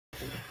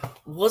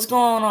What's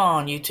going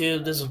on,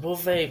 YouTube? This is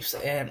Wolf Apes,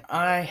 and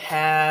I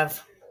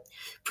have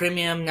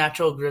premium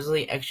natural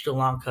Grizzly extra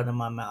long cut in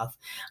my mouth.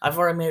 I've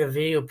already made a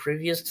video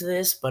previous to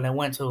this, but I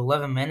went to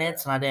 11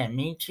 minutes and I didn't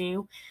mean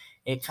to.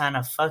 It kind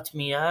of fucked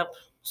me up,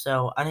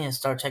 so I need to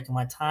start taking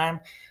my time.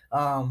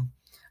 Um,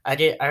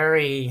 I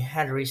already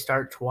had to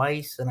restart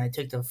twice, and I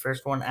took the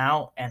first one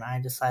out, and I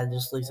decided to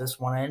just leave this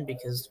one in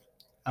because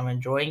I'm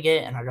enjoying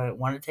it, and I don't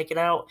want to take it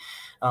out.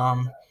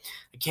 I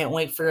can't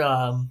wait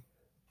for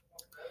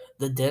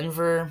the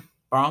Denver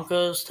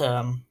Broncos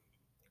to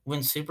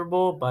win Super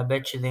Bowl, but I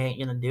bet you they ain't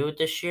gonna do it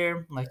this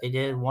year like they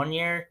did one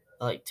year,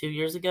 like 2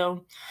 years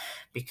ago,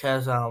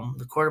 because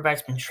the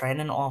quarterback's been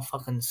training all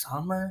fucking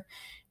summer,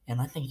 and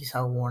I think he's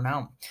hella worn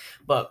out.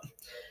 But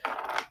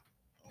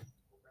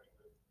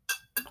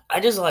I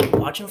just like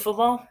watching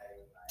football.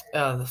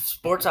 The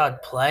sports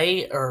I'd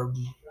play are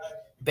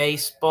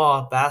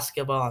baseball,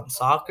 basketball, and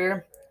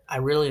soccer. I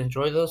really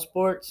enjoy those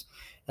sports.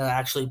 And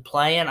actually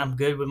playing, I'm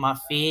good with my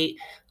feet.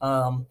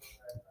 I'm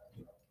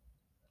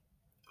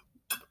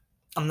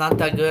not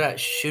that good at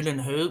shooting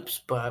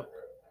hoops, but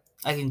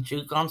I can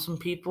juke on some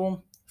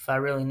people if I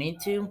really need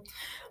to.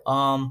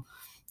 Um,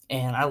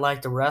 and I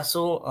like to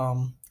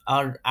wrestle.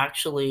 I'd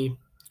actually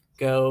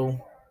go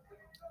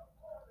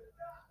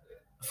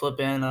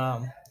flipping.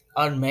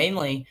 I'd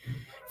mainly,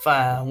 if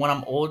when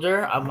I'm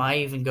older, I might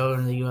even go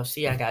to the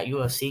UFC. I got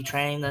UFC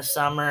training this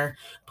summer,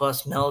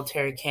 plus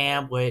military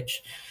camp,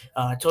 which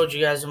I told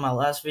you guys in my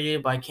last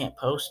video, but I can't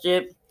post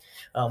it.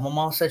 My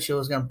mom said she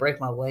was gonna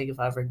break my leg if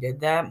I ever did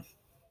that.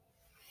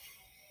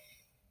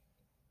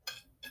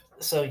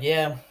 So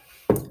yeah.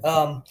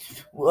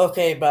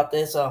 Okay, about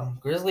this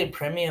Grizzly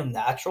Premium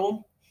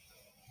Natural.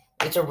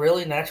 It's a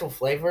really natural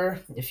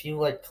flavor. If you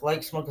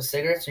like smoking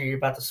cigarettes and you're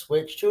about to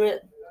switch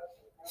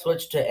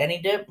to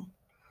any dip,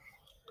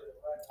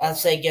 I'd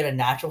say get a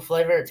natural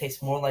flavor. It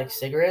tastes more like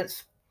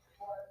cigarettes.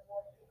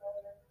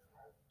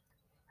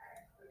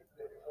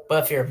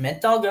 But if you're a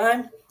menthol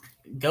guy,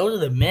 go to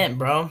the mint,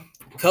 bro.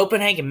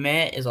 Copenhagen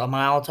mint is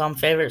my all-time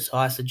favorite, so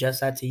I suggest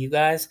that to you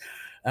guys.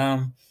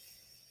 I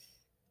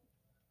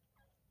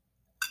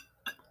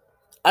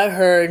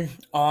heard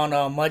on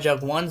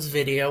Mudjug One's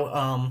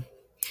video,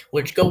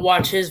 which go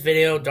watch his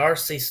video.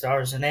 Darcy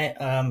stars in it.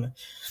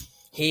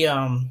 He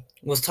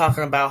was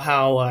talking about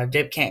how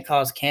dip can't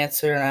cause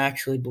cancer, and I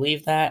actually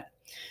believe that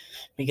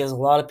because a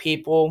lot of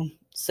people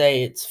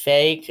say it's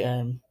fake,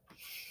 and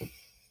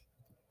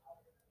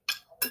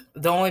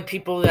the only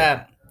people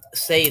that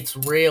say it's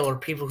real are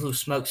people who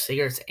smoke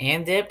cigarettes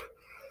and dip.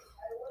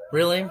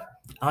 Really,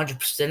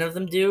 100% of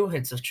them do.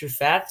 It's a true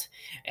fact,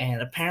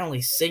 and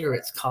apparently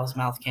cigarettes cause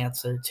mouth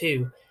cancer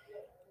too.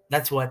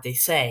 That's what they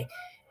say.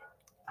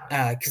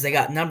 Because they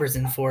got numbers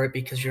in for it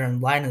because you're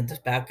in line of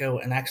tobacco,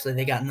 and actually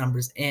they got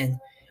numbers in.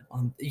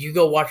 You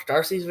go watch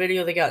Darcy's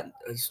video, they got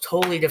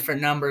totally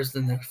different numbers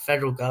than the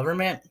federal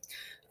government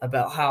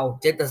about how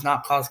dip does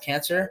not cause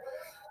cancer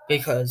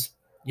because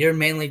you're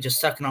mainly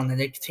just sucking on the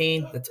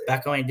nicotine. The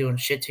tobacco ain't doing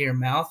shit to your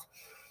mouth.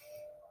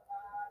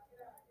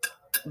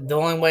 The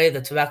only way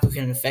the tobacco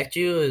can affect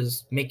you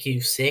is make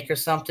you sick or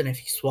something if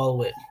you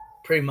swallow it.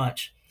 Pretty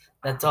much.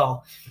 That's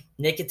all.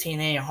 Nicotine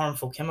ain't a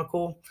harmful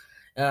chemical.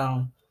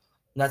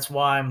 That's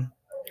why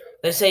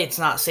they say it's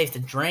not safe to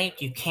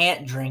drink. You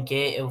can't drink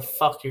it. It'll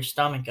fuck your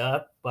stomach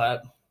up,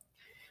 but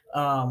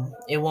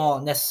it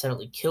won't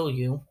necessarily kill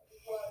you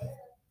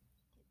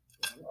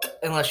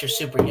unless you're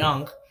super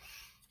young.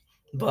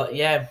 But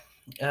yeah,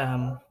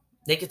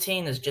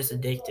 nicotine is just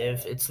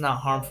addictive. It's not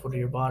harmful to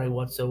your body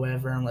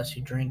whatsoever unless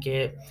you drink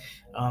it.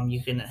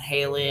 You can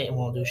inhale it. It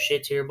won't do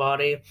shit to your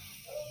body.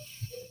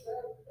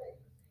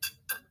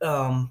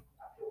 What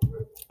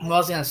I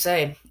was going to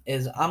say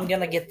is I'm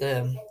going to get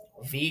the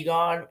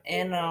V-God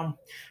in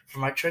for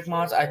my trick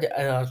mods.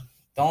 The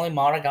only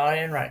mod I got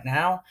in right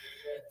now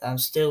that I'm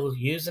still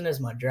using is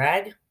my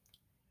drag.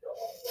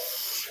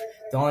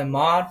 The only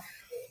mod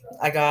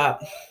I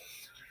got,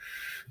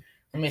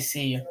 let me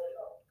see,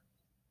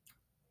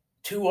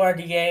 2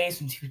 RDAs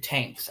and 2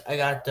 tanks. I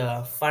got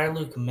the Fire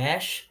Luke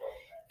Mesh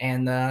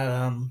and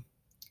the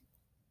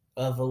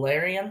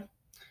Valerian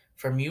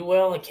from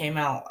Uwell. It came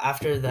out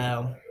after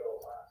the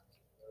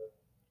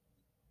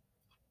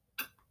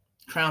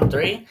Crown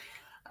 3.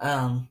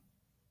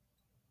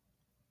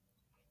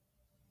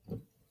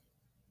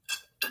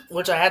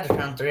 Which I had the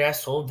Crown 3. I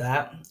sold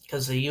that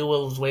because the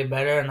Uwell was way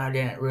better and I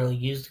didn't really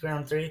use the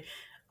Crown 3.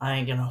 I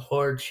ain't gonna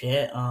hoard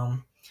shit.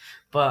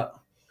 But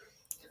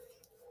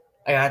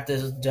I got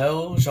this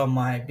Doge on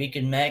my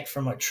Beacon Mech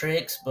for my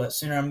tricks, but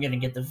sooner I'm going to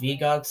get the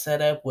VGOG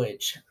setup,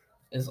 which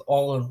is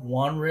all in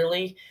one,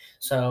 really.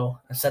 So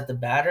I set the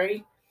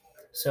battery,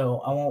 so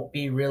I won't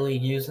be really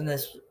using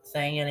this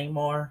thing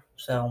anymore.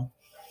 So,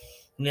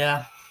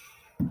 yeah.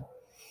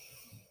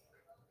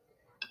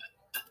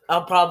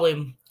 I'll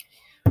probably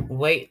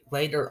wait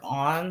later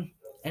on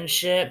and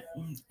shit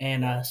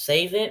and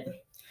save it.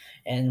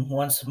 And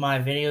once my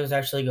videos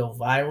actually go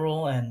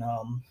viral and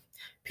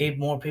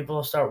more people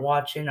will start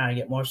watching, I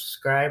get more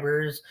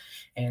subscribers,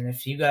 and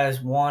if you guys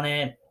want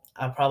it,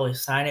 I'll probably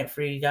sign it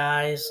for you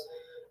guys.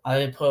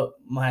 I put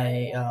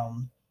my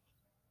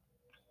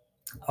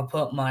I'll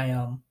put my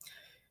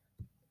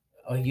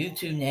a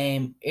YouTube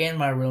name and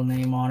my real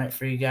name on it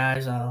for you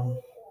guys.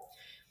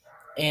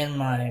 And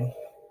my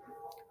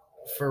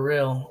for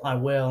real, I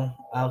will.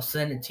 I'll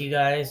send it to you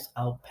guys.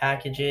 I'll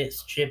package it,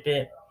 ship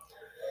it.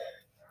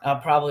 I'll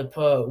probably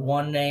put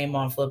one name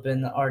on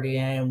flipping the RDA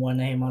and one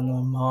name on the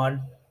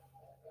mod.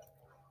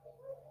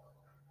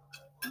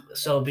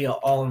 So it'll be an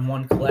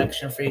all-in-one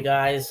collection for you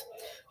guys.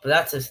 But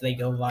that's if they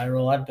go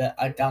viral.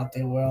 I doubt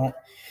they won't,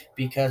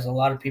 because a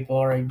lot of people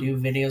already do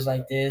videos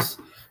like this.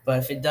 But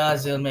if it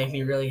does, it'll make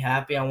me really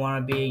happy. I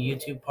want to be a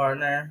YouTube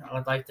partner. I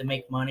would like to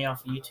make money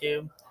off of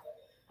YouTube.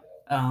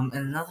 And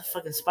another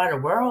fucking spider.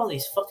 Where are all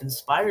these fucking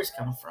spiders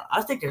coming from?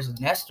 I think there's a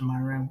nest in my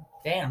room.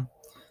 Damn,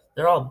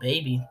 they're all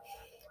baby.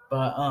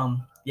 But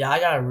yeah, I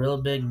got a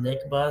real big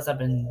Nick buzz. I've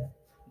been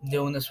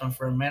doing this one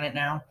for a minute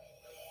now.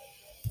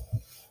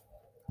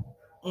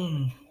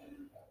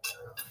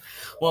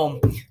 Well,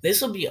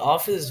 this will be all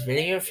for this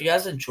video. If you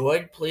guys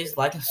enjoyed, please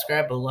like and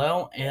subscribe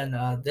below.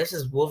 And this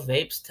is Wolf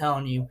Vapes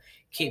telling you,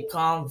 keep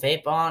calm,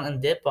 vape on,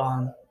 and dip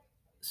on.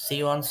 See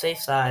you on the safe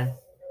side.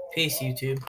 Peace, YouTube.